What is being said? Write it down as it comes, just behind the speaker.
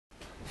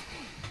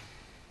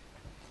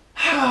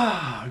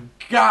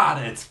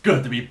God, it's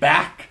good to be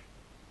back.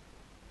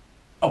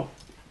 Oh,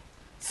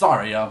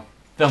 sorry,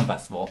 film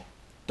festival.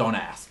 Don't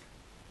ask.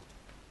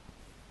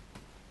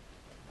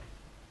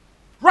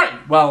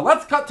 Right, well,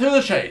 let's cut to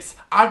the chase.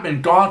 I've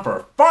been gone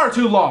for far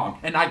too long,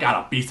 and I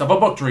got a beast of a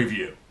book to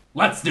review.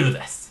 Let's do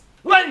this.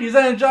 Ladies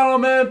and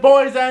gentlemen,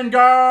 boys and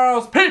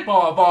girls, people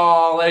of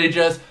all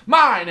ages,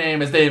 my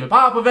name is David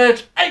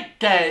Popovich,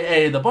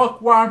 aka the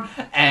Bookworm,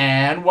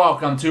 and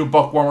welcome to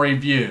Bookworm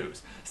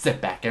Reviews.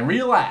 Sit back and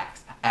relax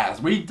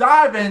as we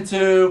dive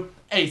into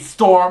A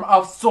Storm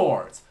of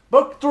Swords,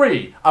 Book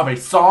 3 of A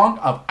Song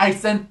of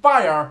Ice and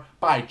Fire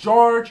by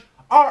George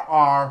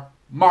R.R.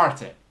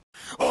 Martin.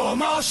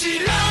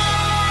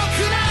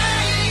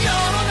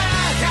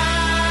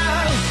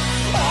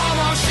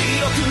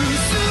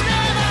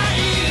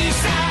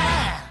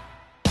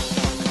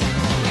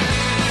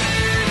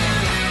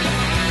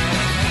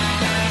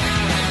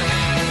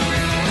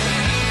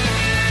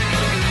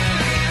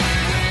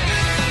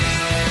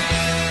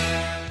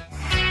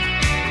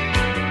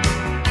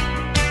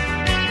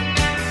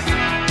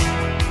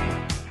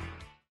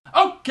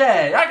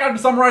 Okay, I got to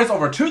summarize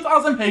over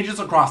 2,000 pages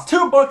across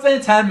 2 books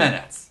in 10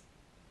 minutes.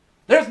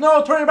 There's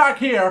no turning back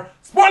here.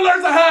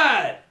 Spoilers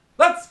ahead!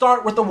 Let's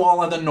start with the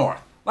wall in the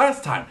north.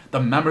 Last time,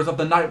 the members of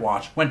the Night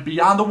Watch went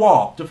beyond the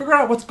wall to figure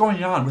out what's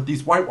going on with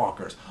these White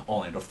Walkers,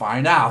 only to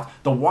find out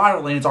the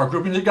Waterlanes are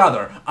grouping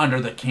together under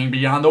the King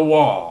Beyond the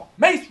Wall.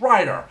 Mace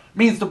Rider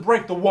means to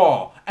break the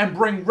wall and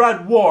bring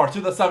Red War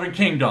to the Seven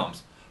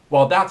Kingdoms.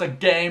 Well, that's a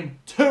game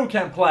 2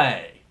 can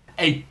play.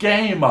 A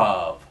game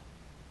of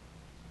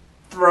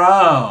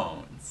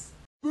Thrones.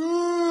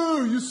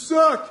 Boo! You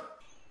suck!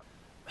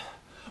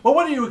 Well,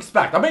 what do you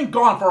expect? I've been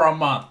gone for a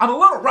month. I'm a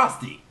little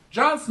rusty.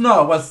 Jon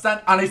Snow was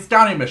sent on a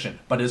scouting mission,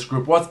 but his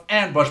group was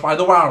ambushed by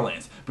the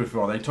Waterlanes.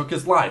 Before they took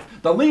his life,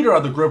 the leader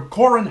of the group,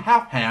 Qhorin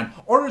Halfhand,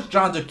 orders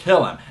Jon to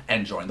kill him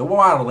and join the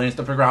Waterlanes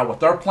to figure out what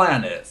their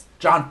plan is.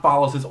 Jon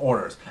follows his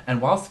orders, and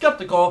while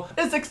skeptical,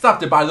 is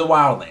accepted by the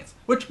Waterlanes,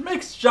 which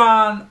makes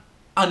Jon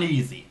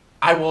uneasy.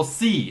 I will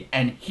see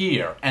and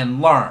hear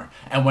and learn,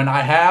 and when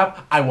I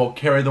have, I will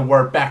carry the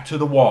word back to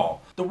the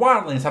wall. The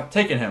Waterlanes have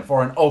taken him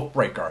for an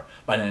oath-breaker,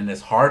 but in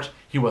his heart,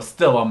 he was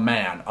still a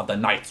man of the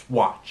Night's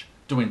Watch,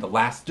 doing the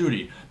last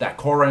duty that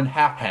Qhorin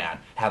Halfhand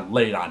had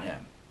laid on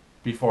him,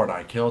 before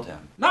I killed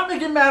him. Not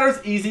making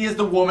matters easy is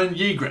the woman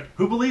Ygritte,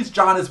 who believes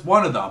Jon is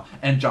one of them,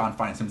 and Jon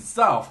finds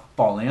himself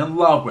falling in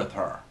love with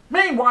her.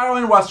 Meanwhile,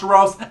 in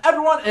Westeros,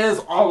 everyone is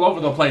all over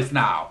the place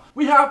now.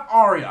 We have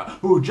Arya,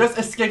 who just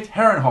escaped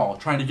Harrenhal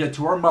trying to get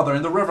to her mother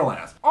in the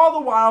Riverlands, all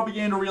the while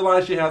beginning to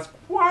realize she has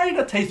quite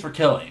a taste for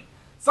killing.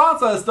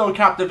 Sansa is still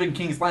captive in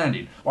King's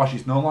Landing. While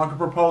she's no longer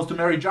proposed to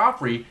marry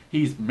Joffrey,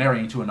 he's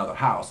marrying to another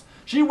house.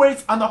 She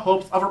waits on the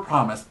hopes of a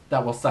promise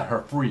that will set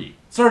her free.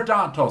 Sir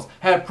Dantos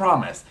had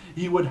promised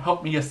he would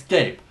help me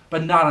escape,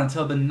 but not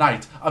until the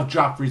night of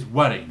Joffrey's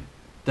wedding.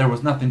 There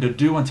was nothing to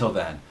do until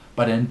then,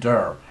 but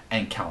endure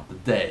and count the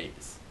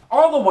days.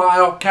 All the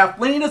while,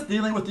 Kathleen is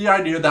dealing with the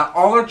idea that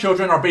all her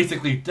children are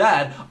basically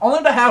dead,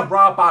 only to have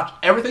Robb botch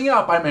everything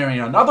up by marrying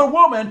another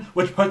woman,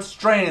 which puts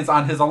strains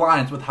on his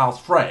alliance with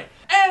House Frey.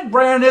 And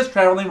Bran is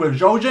traveling with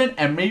Jojen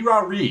and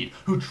Meera Reed,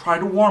 who tried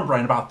to warn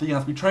Bran about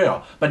Theon's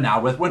betrayal, but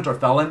now with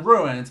Winterfell in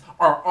ruins,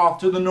 are off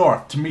to the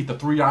north to meet the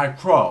Three-Eyed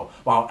Crow,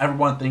 while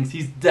everyone thinks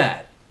he's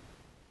dead.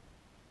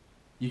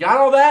 You got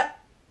all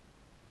that?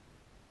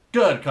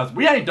 Good, cause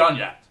we ain't done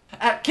yet.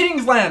 At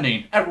King's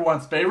Landing,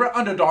 everyone's favorite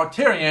underdog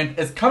Tyrion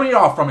is coming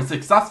off from a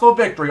successful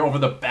victory over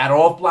the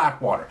Battle of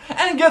Blackwater,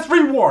 and gets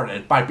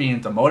rewarded by being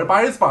demoted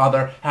by his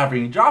father,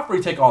 having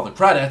Joffrey take all the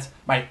credit.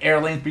 My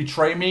heirlings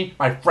betray me,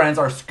 my friends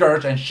are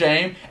scourge and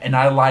shame, and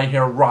I lie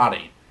here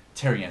rotting.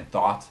 Tyrion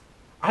thought.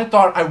 I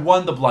thought I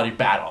won the bloody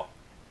battle.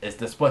 Is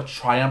this what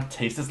triumph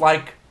tastes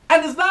like?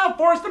 And is now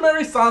forced to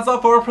marry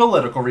Sansa for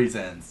political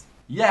reasons.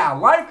 Yeah,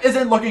 life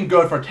isn't looking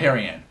good for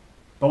Tyrion.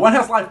 But when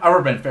has life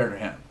ever been fair to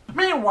him?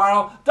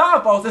 Meanwhile,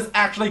 Davos is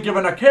actually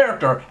given a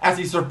character as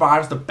he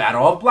survives the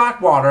Battle of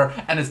Blackwater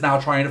and is now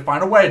trying to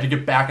find a way to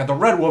get back at the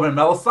Red Woman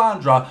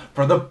Melisandre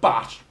for the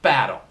botched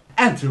battle.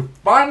 And to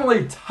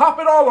finally top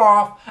it all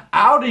off,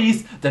 out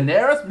east,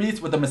 Daenerys meets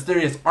with the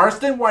mysterious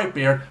Arstan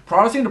Whitebeard,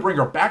 promising to bring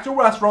her back to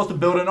Westeros to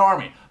build an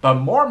army, but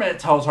Mormont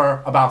tells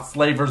her about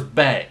Slaver's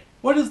Bay.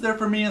 What is there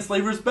for me in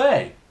Slaver's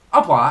Bay?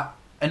 A plot.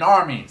 An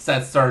army,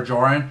 said Ser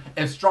Jorah.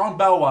 If Strong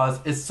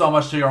Belwas is so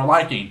much to your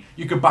liking,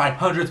 you could buy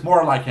hundreds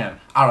more like him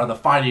out of the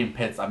fighting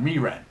pits of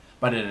Meereen.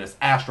 But it is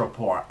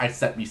Astropor I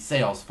set me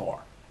sails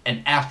for.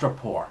 An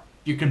Astropor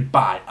you can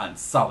buy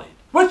unsullied.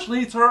 Which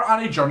leads her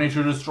on a journey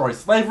to destroy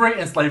slavery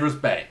in Slaver's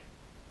Bay.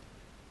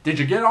 Did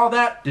you get all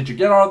that? Did you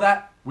get all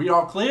that? We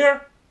all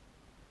clear?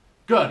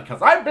 Good,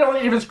 cause I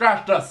barely even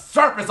scratched the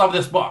surface of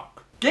this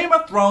book. Game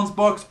of Thrones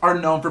books are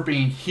known for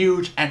being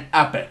huge and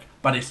epic,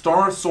 but A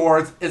Storm of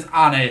Swords is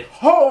on a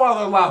whole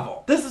other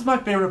level. This is my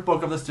favorite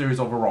book of the series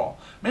overall,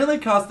 mainly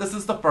because this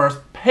is the first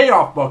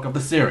payoff book of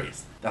the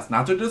series. That's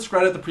not to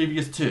discredit the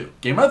previous two.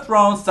 Game of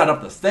Thrones set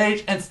up the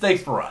stage and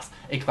stakes for us.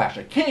 A Clash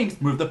of Kings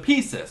moved the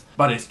pieces.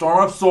 But A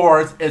Storm of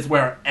Swords is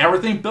where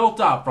everything built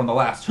up from the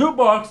last two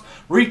books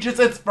reaches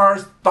its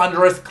first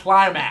thunderous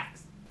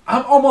climax.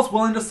 I'm almost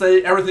willing to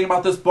say everything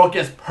about this book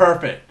is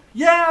perfect.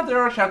 Yeah, there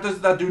are chapters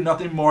that do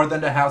nothing more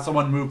than to have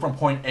someone move from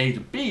point A to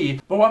B,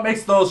 but what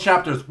makes those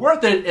chapters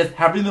worth it is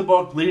having the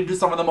book leading to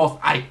some of the most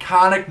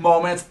iconic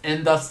moments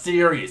in the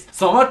series.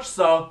 So much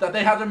so that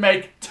they had to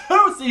make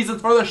 2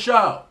 seasons for the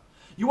show.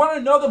 You want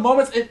to know the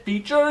moments it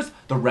features?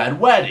 The Red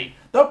Wedding,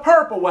 the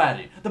Purple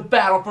Wedding, the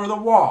Battle for the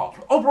Wall,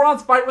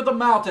 Oberon's fight with the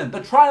Mountain,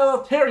 the Trial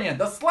of Tyrion,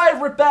 the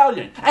Slave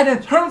Rebellion. And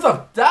in terms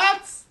of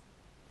deaths,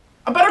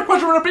 a better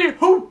question would be,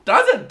 who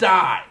doesn't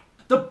die?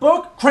 The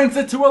book cranks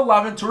it to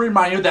 11 to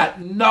remind you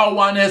that no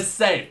one is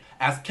safe,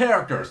 as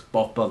characters,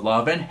 both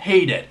beloved and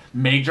hated,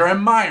 major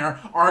and minor,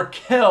 are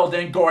killed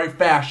in gory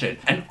fashion,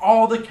 and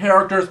all the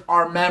characters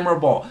are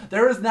memorable.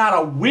 There is not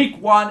a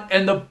weak one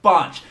in the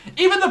bunch.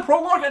 Even the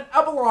prologue and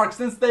epilogue,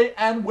 since they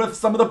end with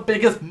some of the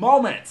biggest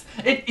moments.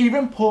 It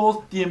even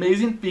pulls the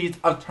amazing feats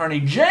of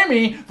turning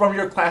Jaime from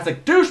your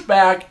classic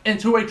douchebag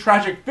into a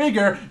tragic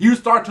figure you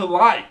start to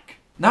like.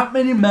 Not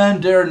many men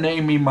dare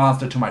name me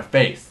monster to my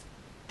face,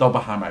 though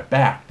behind my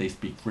back they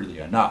speak freely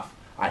enough,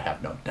 I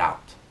have no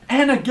doubt.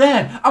 And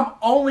again, I'm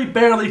only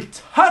barely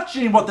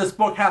touching what this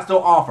book has to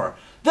offer.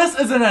 This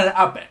isn't an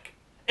epic.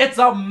 It's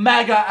a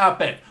mega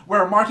epic,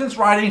 where Martin's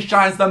writing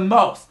shines the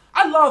most.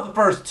 I love the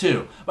first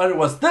 2, but it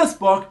was this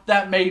book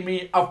that made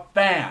me a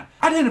fan.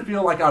 I didn't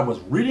feel like I was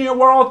reading a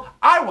world,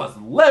 I was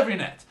living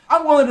it.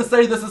 I'm willing to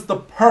say this is the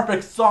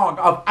perfect Song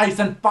of Ice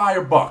and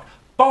Fire book,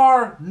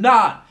 bar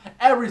none.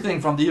 Everything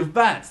from the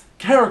events,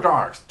 character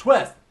arcs,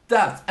 twists,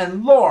 deaths,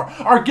 and lore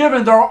are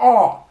given their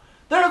all.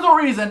 There's a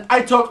reason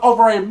I took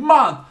over a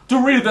month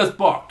to read this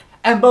book.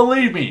 And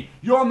believe me,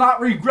 you'll not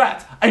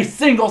regret a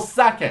single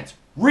second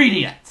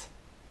reading it.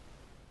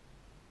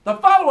 The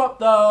follow-up,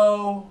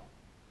 though,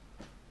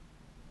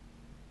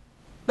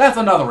 that's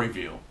another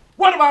review.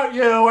 What about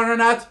you,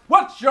 Internet?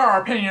 What's your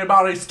opinion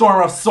about A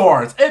Storm of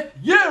Swords? If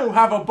you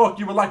have a book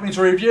you would like me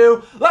to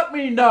review, let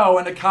me know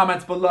in the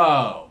comments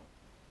below.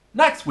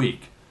 Next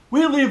week,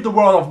 we leave the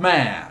world of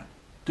man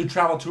to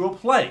travel to a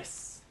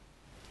place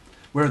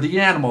where the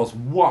animals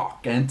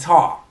walk and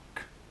talk.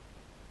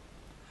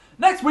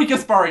 Next week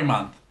is Furry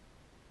Month.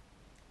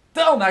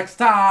 Till next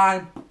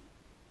time,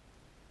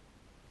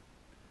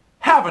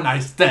 have a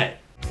nice day.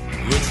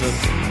 It's a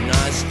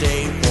nice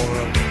day for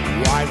a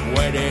white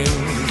wedding.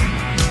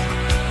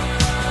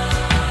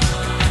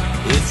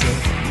 It's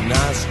a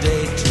nice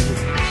day to